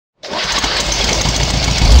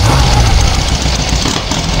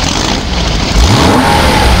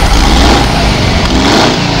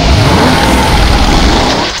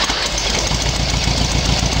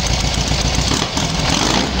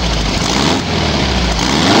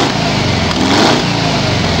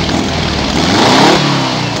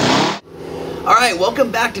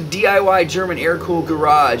welcome back to DIY German Air-Cooled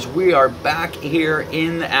Garage. We are back here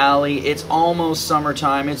in the alley. It's almost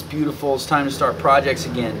summertime. It's beautiful. It's time to start projects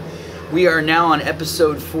again. We are now on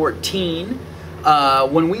episode 14.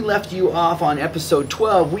 When we left you off on episode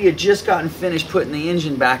 12, we had just gotten finished putting the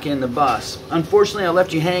engine back in the bus. Unfortunately, I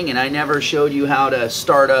left you hanging. I never showed you how to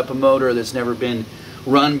start up a motor that's never been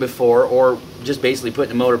run before, or just basically putting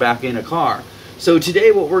the motor back in a car. So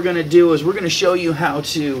today what we're going to do is we're going to show you how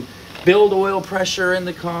to build oil pressure in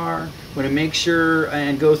the car. We're going to make sure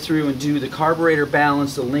and go through and do the carburetor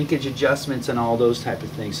balance, the linkage adjustments, and all those type of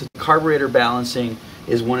things. So carburetor balancing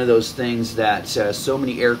is one of those things that so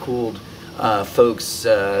many air-cooled folks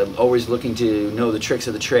always looking to know the tricks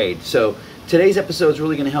of the trade. So today's episode is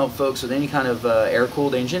really going to help folks with any kind of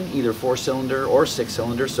air-cooled engine, either 4-cylinder or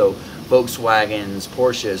 6-cylinder. So Volkswagens,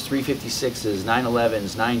 Porsches, 356s,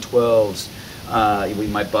 911s, 912s. We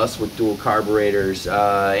might bust with dual carburetors,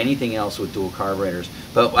 anything else with dual carburetors.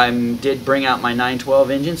 But I did bring out my 912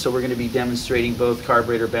 engine, so we're going to be demonstrating both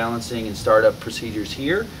carburetor balancing and startup procedures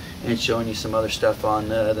here, and showing you some other stuff on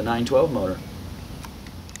the 912 motor.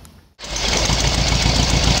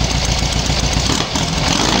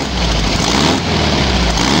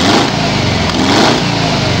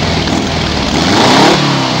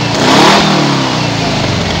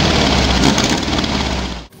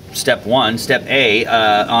 Step one, step A,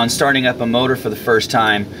 on starting up a motor for the first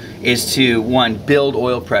time is to, one, build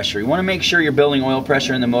oil pressure. You want to make sure you're building oil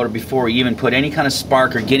pressure in the motor before you even put any kind of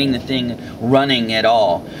spark or getting the thing running at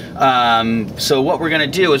all. So what we're going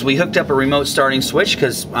to do is we hooked up a remote starting switch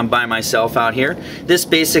because I'm by myself out here. This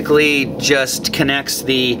basically just connects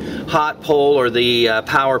the hot pole or the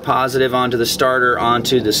power positive onto the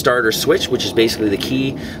starter switch, which is basically the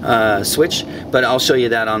key switch. But I'll show you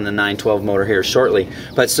that on the 912 motor here shortly.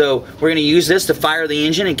 But so we're going to use this to fire the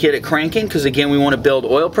engine and get it cranking, because again, we want to build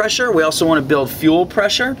oil pressure. We also want to build fuel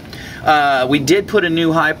pressure. We did put a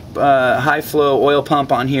new high flow oil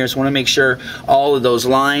pump on here, so we want to make sure all of those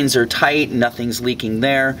lines are tight, nothing's leaking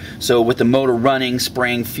there. So with the motor running,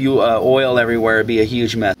 spraying fuel oil everywhere, it'd be a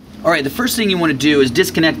huge mess. Alright, the first thing you want to do is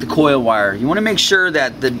disconnect the coil wire. You want to make sure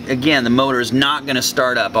that, again, the motor is not going to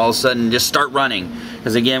start up all of a sudden, just start running.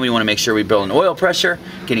 Because again, we want to make sure we build an oil pressure,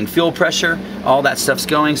 getting fuel pressure, all that stuff's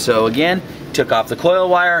going. So again, took off the coil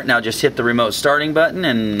wire, now just hit the remote starting button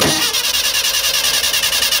and...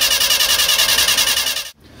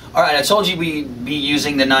 Alright, I told you we'd be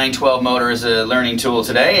using the 912 motor as a learning tool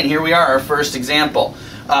today, and here we are, our first example.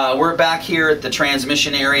 We're back here at the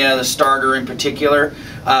transmission area, the starter in particular.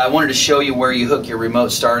 I wanted to show you where you hook your remote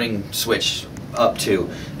starting switch up to.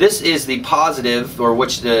 This is the positive, or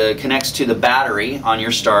which connects to the battery on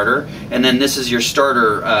your starter, and then this is your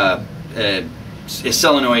starter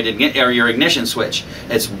solenoid or your ignition switch.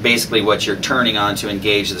 It's basically what you're turning on to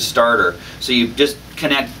engage the starter. So you just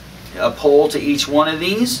connect a pole to each one of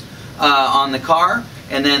these on the car,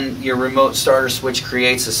 and then your remote starter switch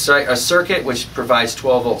creates a circuit which provides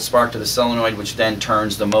 12-volt spark to the solenoid, which then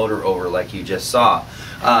turns the motor over like you just saw.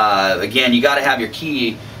 Again, you got to have your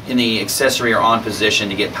key in the accessory or on position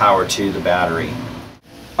to get power to the battery.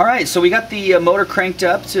 Alright, so we got the motor cranked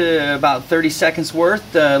up to about 30 seconds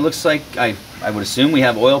worth. Looks like, I would assume we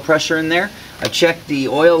have oil pressure in there. I checked the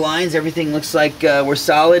oil lines, everything looks like we're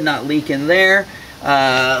solid, not leaking there.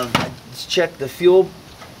 Let's check the fuel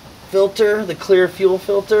filter, the clear fuel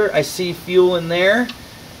filter. I see fuel in there.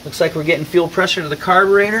 Looks like we're getting fuel pressure to the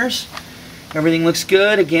carburetors. Everything looks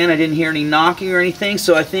good. Again, I didn't hear any knocking or anything,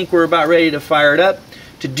 so I think we're about ready to fire it up.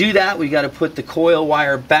 To do that, we got to put the coil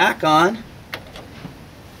wire back on.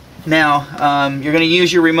 Now, you're going to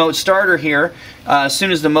use your remote starter here. As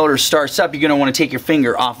soon as the motor starts up, you're going to want to take your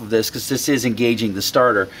finger off of this, because this is engaging the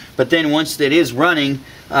starter. But then once it is running,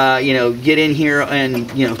 get in here and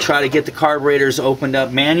try to get the carburetors opened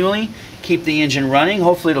up manually. Keep the engine running.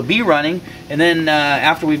 Hopefully it'll be running. And then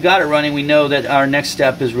after we've got it running, we know that our next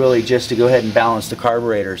step is really just to go ahead and balance the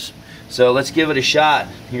carburetors. So let's give it a shot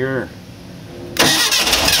here.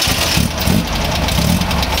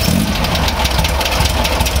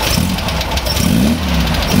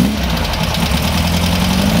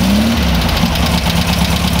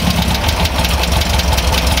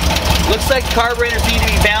 Looks like carburetors need to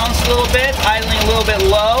be balanced a little bit, idling a little bit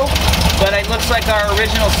low, but it looks like our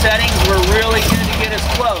original settings were really good to get us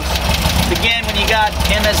close. Again, when you got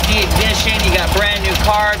MSD ignition, you got brand new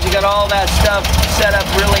carbs, you got all that stuff set up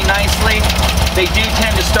really nicely, they do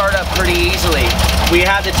tend to start up pretty easily. We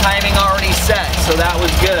had the timing already set, so that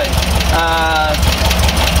was good.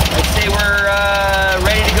 I'd say we're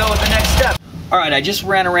ready to go with the next step. All right, I just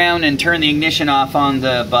ran around and turned the ignition off on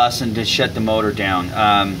the bus and just shut the motor down.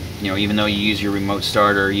 You know, even though you use your remote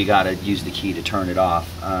starter, you gotta use the key to turn it off.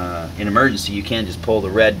 In emergency, you can just pull the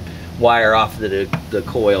red wire off the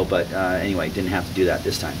coil, but anyway, didn't have to do that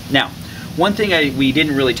this time. Now, one thing we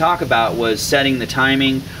didn't really talk about was setting the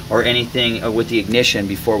timing or anything with the ignition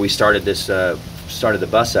before we started this started the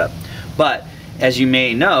bus up. But as you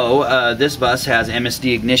may know, this bus has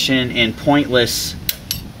MSD ignition and pointless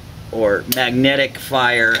or magnetic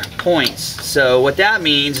fire points. So what that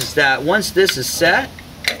means is that once this is set,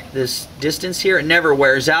 this distance here, it never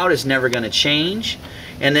wears out, it's never going to change.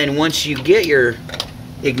 And then once you get your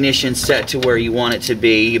ignition set to where you want it to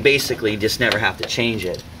be, you basically just never have to change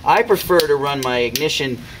it. I prefer to run my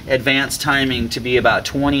ignition advanced timing to be about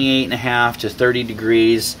 28.5 to 30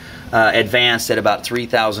 degrees advanced at about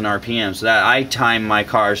 3,000 RPM. So that I time my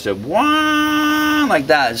cars to like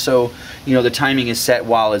that. So you know the timing is set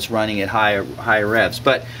while it's running at higher revs.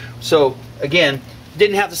 But so again,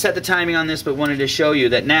 didn't have to set the timing on this, but wanted to show you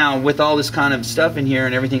that now with all this kind of stuff in here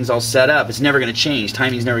and everything's all set up, it's never going to change.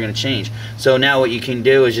 Timing's never going to change. So now what you can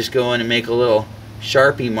do is just go in and make a little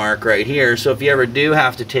Sharpie mark right here. So if you ever do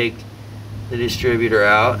have to take the distributor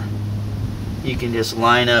out, you can just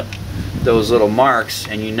line up those little marks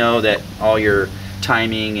and you know that all your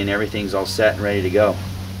timing and everything's all set and ready to go.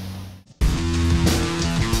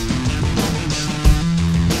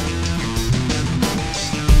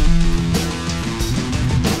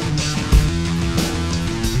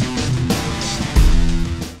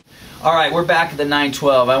 All right, we're back at the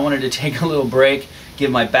 912. I wanted to take a little break, give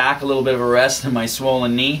my back a little bit of a rest and my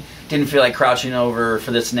swollen knee. Didn't feel like crouching over for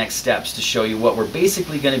this next steps to show you what we're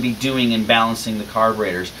basically going to be doing in balancing the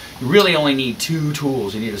carburetors. You really only need two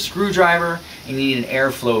tools. You need a screwdriver and you need an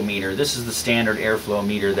airflow meter. This is the standard airflow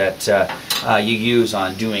meter that you use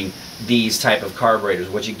on doing these type of carburetors,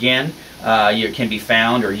 which again can be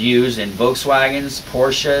found or used in Volkswagens,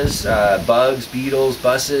 Porsches, Bugs, Beetles,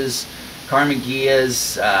 buses,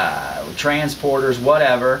 Carmagias, transporters,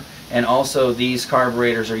 whatever. And also these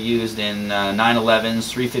carburetors are used in 911s,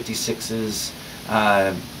 356s,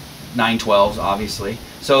 912s obviously.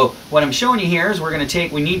 So what I'm showing you here is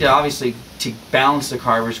we need to obviously to balance the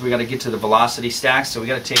carburetors, we got to get to the velocity stacks, so we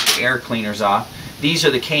got to take the air cleaners off. These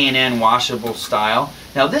are the K&N washable style.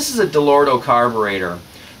 Now this is a Delorto carburetor.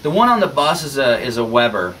 The one on the bus is a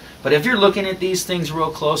Weber. But if you're looking at these things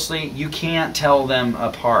real closely, you can't tell them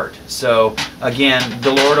apart. So again,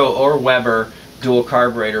 Delorto or Weber dual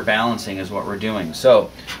carburetor balancing is what we're doing.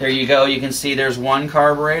 So there you go. You can see there's one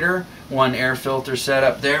carburetor, one air filter set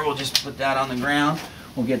up there. We'll just put that on the ground.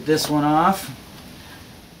 We'll get this one off.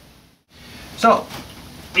 So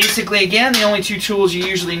basically, again, the only two tools you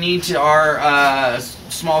usually need are a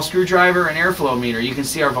small screwdriver and airflow meter. You can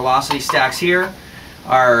see our velocity stacks here.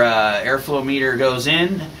 Our airflow meter goes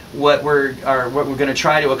in. What we're going to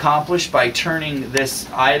try to accomplish by turning this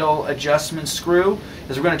idle adjustment screw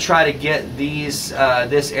is we're going to try to get these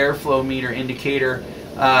this airflow meter indicator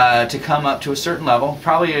to come up to a certain level,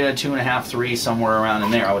 probably a 2.5, 3, somewhere around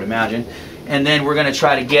in there, I would imagine. And then we're going to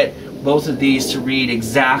try to get both of these to read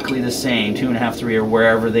exactly the same, 2.5, 3, or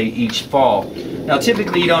wherever they each fall. Now,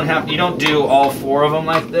 typically you don't do all four of them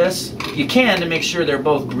like this. You can to make sure they're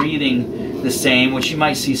both breathing the same, which you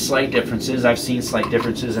might see slight differences. I've seen slight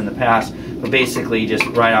differences in the past, but basically just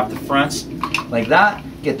right off the fronts like that.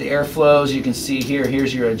 Get the airflows. You can see here,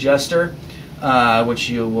 here's your adjuster, which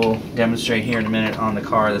you will demonstrate here in a minute on the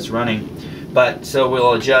car that's running. But so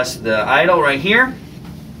we'll adjust the idle right here.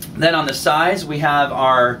 Then on the sides we have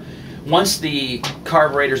our, once the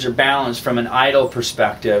carburetors are balanced from an idle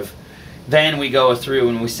perspective, then we go through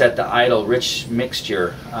and we set the idle rich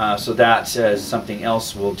mixture. So that says something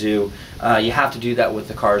else we'll do. You have to do that with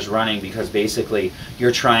the cars running because basically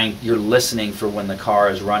you're listening for when the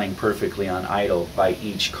car is running perfectly on idle by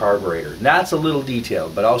each carburetor. That's a little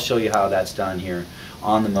detailed, but I'll show you how that's done here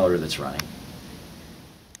on the motor that's running.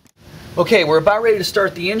 Okay, we're about ready to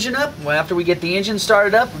start the engine up. Well, after we get the engine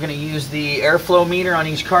started up, we're going to use the airflow meter on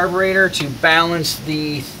each carburetor to balance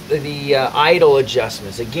the idle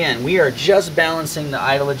adjustments. Again, we are just balancing the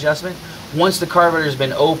idle adjustment. Once the carburetor has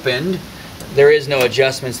been opened, there is no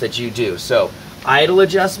adjustments that you do. So, idle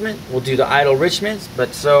adjustment, we'll do the idle richments.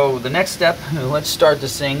 But so the next step, let's start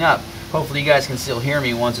this thing up. Hopefully you guys can still hear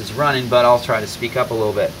me once it's running, but I'll try to speak up a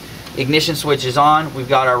little bit. Ignition switch is on. We've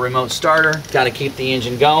got our remote starter. Got to keep the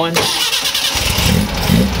engine going.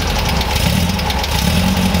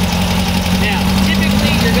 Now,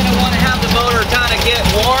 typically you're going to want to have the motor kind of get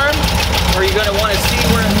warm, or you're going to want to see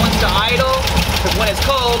where it wants to idle, because when it's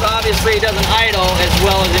cold, obviously it doesn't idle as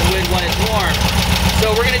well as it would when it's warm. So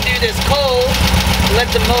we're going to do this cold, let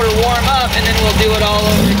the motor warm up, and then we'll do it all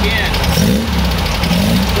over again.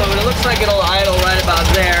 So it looks like it'll idle right about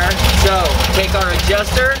there. So take our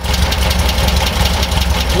adjuster.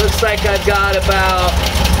 Looks like I've got about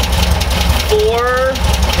 4,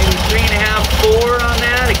 maybe 3.5, 4 on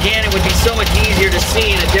that. Again, it would be so much easier to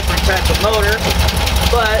see in a different type of motor,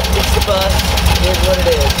 but it's the bus. It is what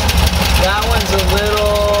it is. That one's a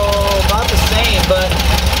little about the same, but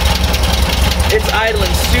it's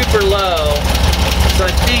idling super low. So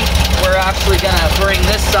I think we're actually gonna bring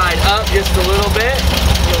this side up just a little bit.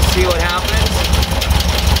 You'll see what happens.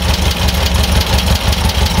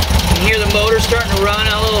 You hear the motor starting to run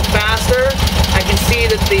a little faster. I can see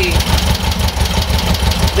that the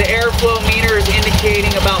airflow meter is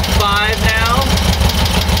indicating about 5 now.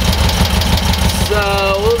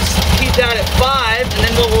 So we'll just keep that at 5, and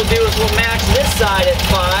then what we'll do is we'll match this side at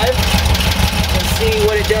 5 and see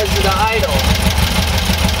what it does to the idle.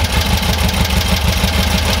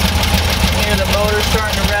 And the motor's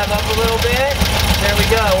starting to rev up a little bit. There we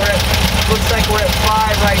go. Looks like we're at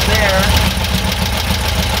 5 right there.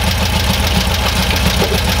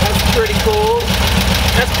 That's pretty cool.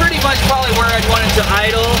 That's pretty much probably where I'd want it to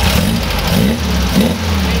idle.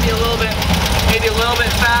 Maybe a little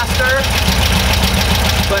bit faster.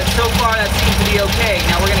 But so far that seems to be okay.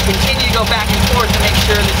 Now we're going to continue to go back and forth to make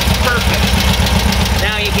sure this is perfect.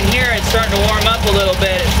 Now you can hear it starting to warm up a little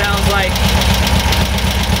bit. It sounds like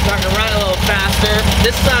it's starting to run a little faster.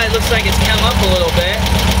 This side looks like it's come up a little bit.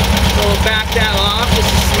 So we'll back that off just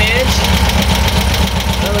a smidge.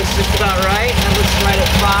 That looks just about right. That looks right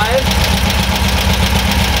at 5.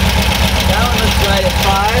 That one looks right at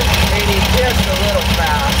 5. Maybe just a little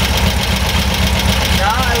fast. No,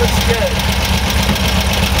 it looks good.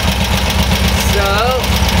 So,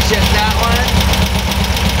 check that one.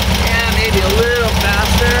 Yeah, maybe a little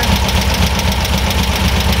faster.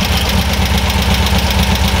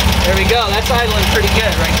 There we go. That's idling pretty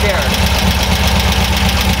good right there.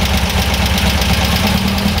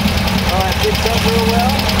 Oh, that picks up real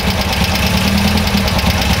well.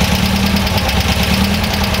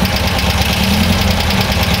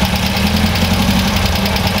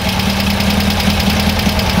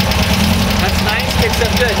 That's nice. Picks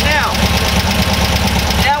up good. Now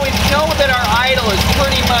we know that our idle is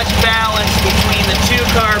pretty much balanced between the 2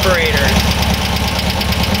 carburetors.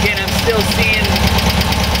 Again, I'm still seeing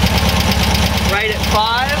right at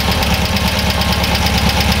 5.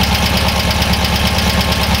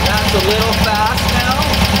 That's a little fast now.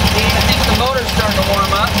 See, I think the motor's starting to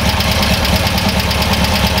warm up.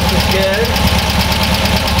 Which is good.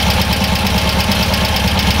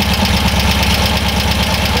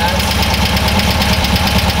 That's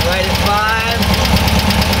right at 5.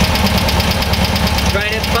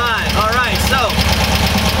 Right at 5. Alright, so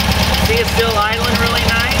see it's still idling really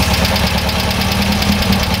nice.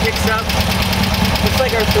 Picks up. Looks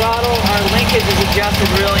like our throttle, our linkage is adjusted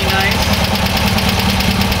really nice.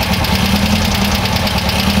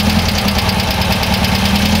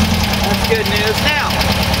 That's good news. Now,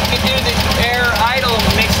 you can do the air idle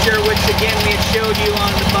mixture, which again we had showed you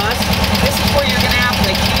on the bus. This is where you're going to have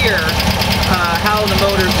to hear how the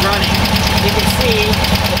motor's running. You can see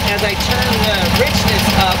as I turn the richness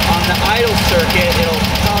up on the idle circuit, it'll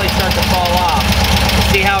probably start to fall off.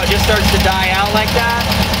 See how it just starts to die out like that?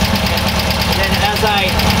 And then as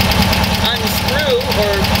I unscrew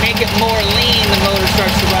or make it more lean, the motor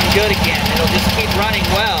starts to run good again. It'll just keep running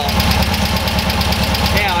well.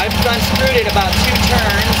 Now, I've unscrewed it about 2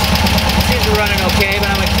 turns. It seems to be running okay,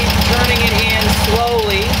 but I'm going to keep turning it in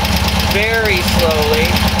slowly, very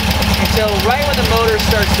slowly, until right when the motor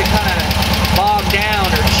starts to kind of bog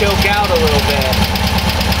down or choke out a little bit.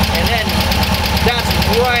 And then that's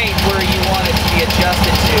right where you want it to be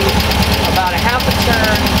adjusted to. About a half a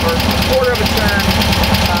turn or a quarter of a turn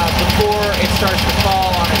before it starts to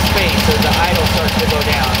fall on its face, or the idle starts to go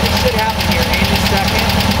down. It should happen here any second.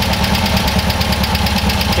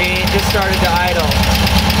 See, it just started to idle.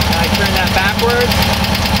 Now I turn that backwards.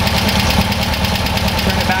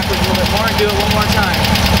 Turn it backwards a little bit more and do it one more time.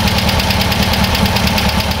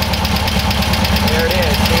 There it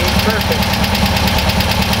is. See, perfect.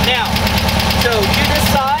 Now, so do this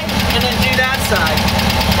side and then do that side.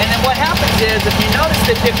 And then what happens is, if you notice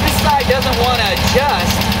that if this side doesn't want to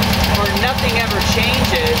adjust or nothing ever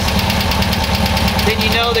changes, then you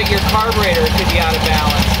know that your carburetor could be out of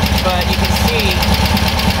balance. But you can see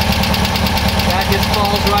that just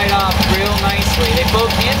falls right off real nicely. They both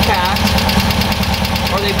impact,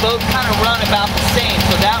 or they both kind of run about the same.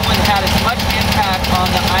 So that one had as much impact on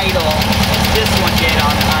the idle as this one did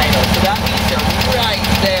on the idle. So that means they're right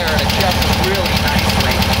there. It adjusts really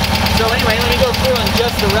nicely. So anyway, let me go through and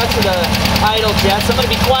the rest of the idle jets. I'm going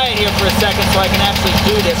to be quiet here for a second so I can actually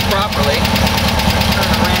do this properly. Turn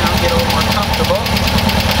around, get a little more comfortable.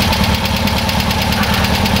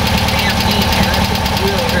 Damn knee, man, that's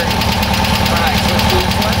really hurting. Alright, so let's do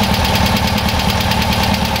this one.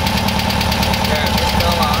 There, this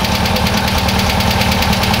fell off.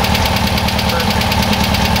 Perfect.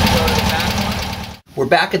 Go to the back one. We're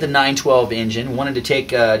back at the 912 engine. Wanted to take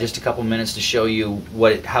just a couple minutes to show you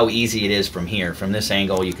how easy it is from here. From this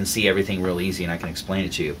angle, you can see everything real easy, and I can explain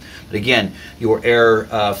it to you. But again, your air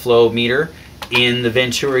flow meter in the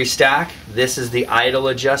Venturi stack. This is the idle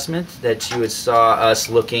adjustment that you saw us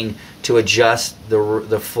looking to adjust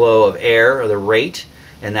the flow of air, or the rate,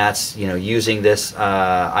 and that's, you know, using this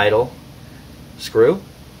idle screw.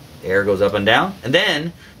 Air goes up and down. And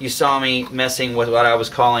then you saw me messing with what I was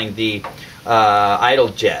calling the idle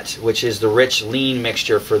jet, which is the rich lean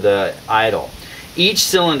mixture for the idle. Each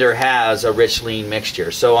cylinder has a rich lean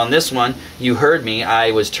mixture. So on this one, you heard me,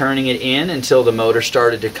 I was turning it in until the motor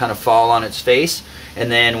started to kind of fall on its face,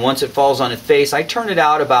 and then once it falls on its face, I turn it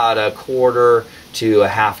out about a quarter to a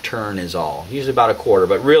half turn is all. Usually about a quarter,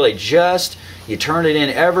 but really just you turn it in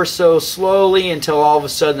ever so slowly until all of a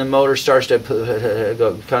sudden the motor starts to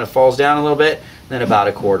kind of falls down a little bit, then about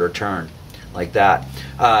a quarter turn, like that.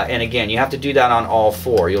 And again, you have to do that on all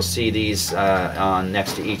four. You'll see these on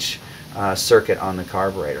next to each circuit on the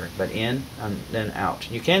carburetor, but in and then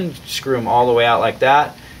out. You can screw them all the way out like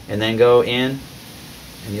that and then go in,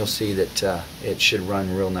 and you'll see that it should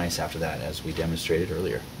run real nice after that, as we demonstrated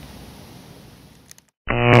earlier.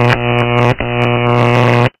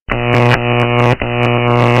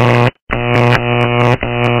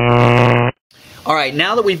 Alright,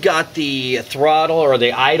 now that we've got the throttle or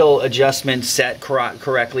the idle adjustment set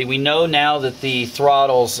correctly, we know now that the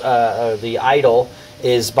throttles, the idle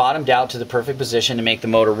is bottomed out to the perfect position to make the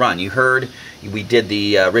motor run. You heard we did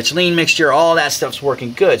the rich lean mixture, all that stuff's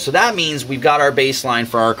working good. So that means we've got our baseline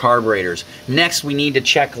for our carburetors. Next, we need to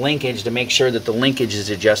check linkage to make sure that the linkage is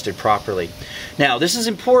adjusted properly. Now, this is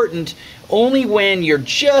important only when you're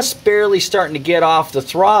just barely starting to get off the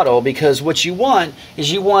throttle, because what you want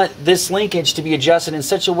is you want this linkage to be adjusted in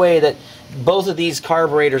such a way that both of these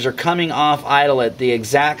carburetors are coming off idle at the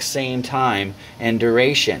exact same time and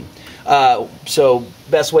duration. So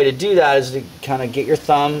best way to do that is to kind of get your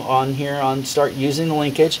thumb on here on start using the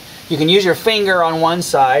linkage. You can use your finger on one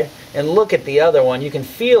side and look at the other one. You can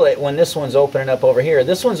feel it when this one's opening up over here.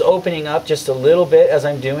 This one's opening up just a little bit as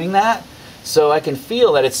I'm doing that, so I can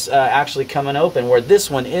feel that it's actually coming open, where this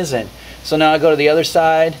one isn't. So now I go to the other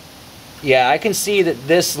side. Yeah, I can see that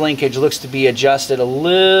this linkage looks to be adjusted a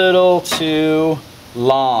little too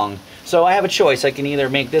long. So I have a choice. I can either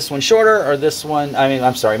make this one shorter or this one,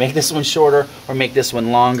 make this one shorter or make this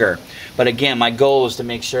one longer. But again, my goal is to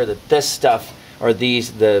make sure that this stuff, or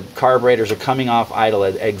the carburetors, are coming off idle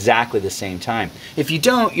at exactly the same time. If you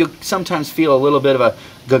don't, you'll sometimes feel a little bit of a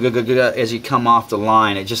as you come off the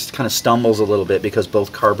line. It just kind of stumbles a little bit because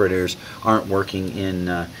both carburetors aren't working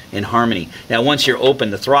in harmony. Now, once you're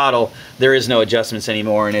open the throttle, there is no adjustments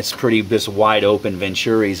anymore, and it's pretty just wide open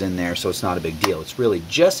Venturis in there, so it's not a big deal. It's really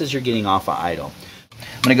just as you're getting off of idle.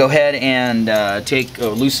 I'm going to go ahead and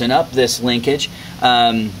loosen up this linkage.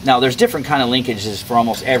 Now, there's different kind of linkages for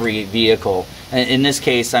almost every vehicle. In this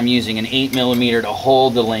case, I'm using an 8mm to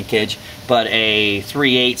hold the linkage, but a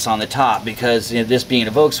 3/8 on the top, because, you know, this being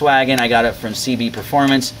a Volkswagen, I got it from CB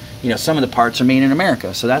Performance. You know, some of the parts are made in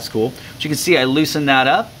America, so that's cool. But you can see I loosened that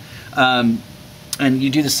up, and you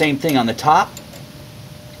do the same thing on the top,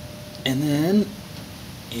 and then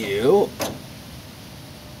you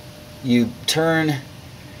turn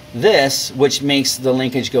this, which makes the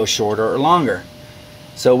linkage go shorter or longer.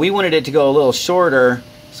 So we wanted it to go a little shorter,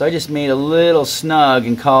 so I just made a little snug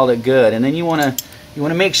and called it good. And then you want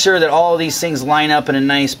to make sure that all of these things line up in a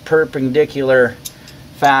nice perpendicular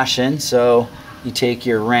fashion. So you take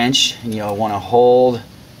your wrench and you'll want to hold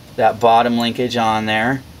that bottom linkage on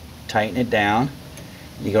there, tighten it down.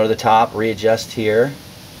 You go to the top, readjust here,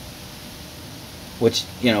 which,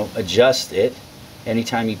 you know, adjust it.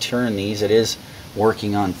 Anytime you turn these, it is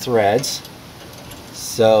working on threads,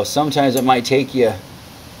 so sometimes it might take you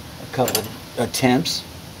a couple attempts.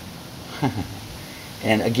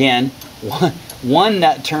 And again, one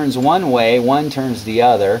that turns one way, one turns the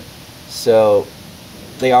other, so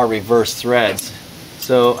they are reverse threads.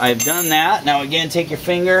 So I've done that. Now again, take your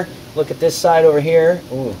finger, look at this side over here.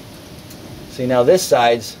 Ooh. See, now this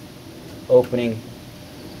side's opening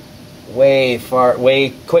way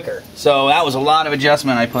quicker. So that was a lot of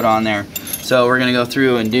adjustment I put on there. So we're going to go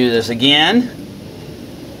through and do this again.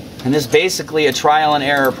 And this is basically a trial and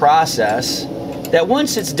error process. that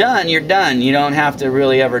once it's done, you're done. You don't have to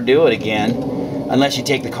really ever do it again unless you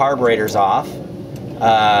take the carburetors off.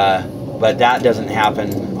 But that doesn't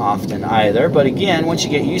happen often either. But again, once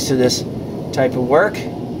you get used to this type of work,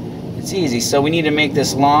 it's easy. So we need to make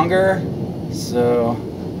this longer. So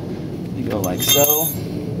we go like so.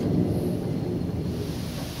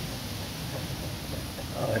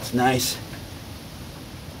 Oh, that's nice.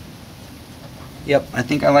 Yep, I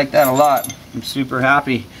think I like that a lot. I'm super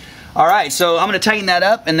happy. All right, so I'm going to tighten that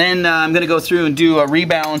up, and then I'm going to go through and do a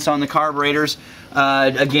rebalance on the carburetors.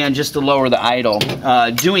 Again, just to lower the idle.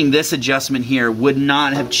 Doing this adjustment here would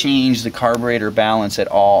not have changed the carburetor balance at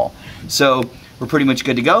all. So we're pretty much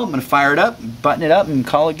good to go. I'm going to fire it up, button it up, and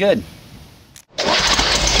call it good.